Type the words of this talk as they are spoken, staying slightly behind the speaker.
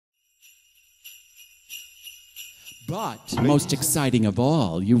But most exciting of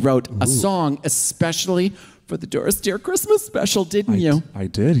all, you wrote a song especially for the Doris Dear Christmas special, didn't you? I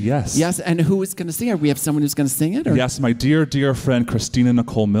did, yes. Yes, and who is going to sing it? We have someone who's going to sing it? Or? Yes, my dear, dear friend Kristina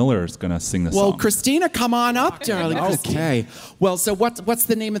Nicole Miller is going to sing this song. Well, Kristina, come on up, darling. Okay. Well, so what's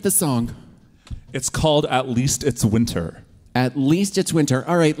the name of the song? It's called At Least It's Winter. At Least It's Winter.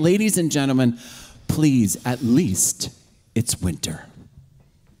 All right, ladies and gentlemen, please, at least it's winter.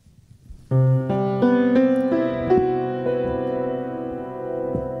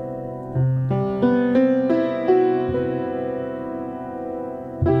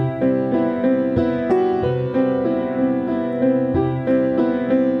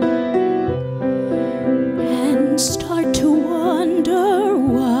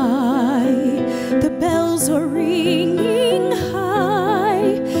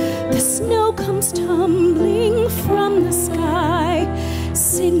 Tumbling from the sky,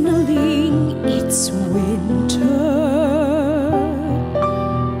 signaling it's winter.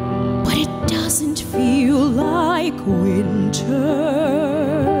 But it doesn't feel like winter.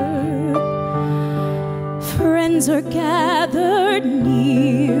 Friends are gathered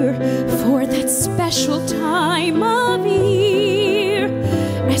near for that special time of year.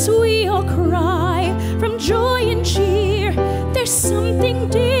 As we all cry from joy and cheer, there's something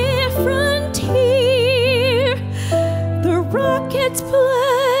different here. The Rockets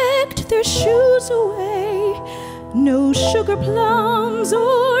packed their shoes away, no sugar plums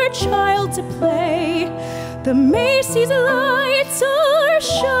or child to play. The Macy's lights are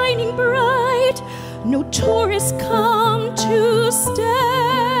shining bright, no tourists come to stay.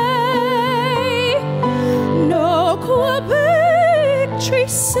 No Quebec tree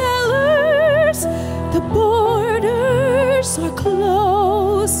sellers, the borders are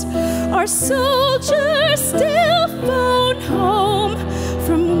closed. Our soldiers still phone home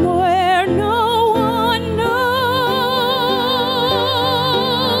from where no one knows.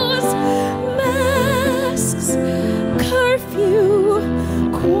 Masks, curfew,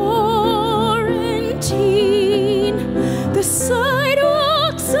 quarantine. The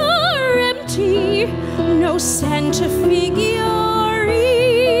sidewalks are empty, no Santa figurines.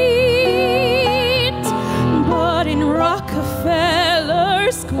 But in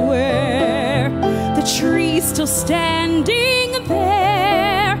Rockefeller Square, the tree's still standing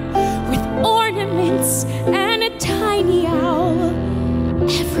there with ornaments and a tiny owl.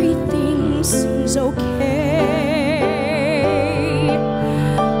 Everything seems okay.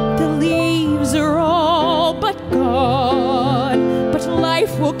 The leaves are all but gone, but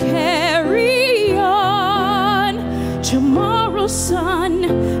life will carry on. Tomorrow's sun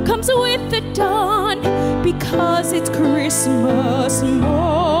comes with the dawn, because it's Christmas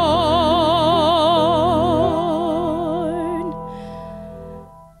morn.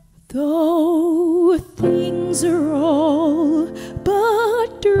 Though things are all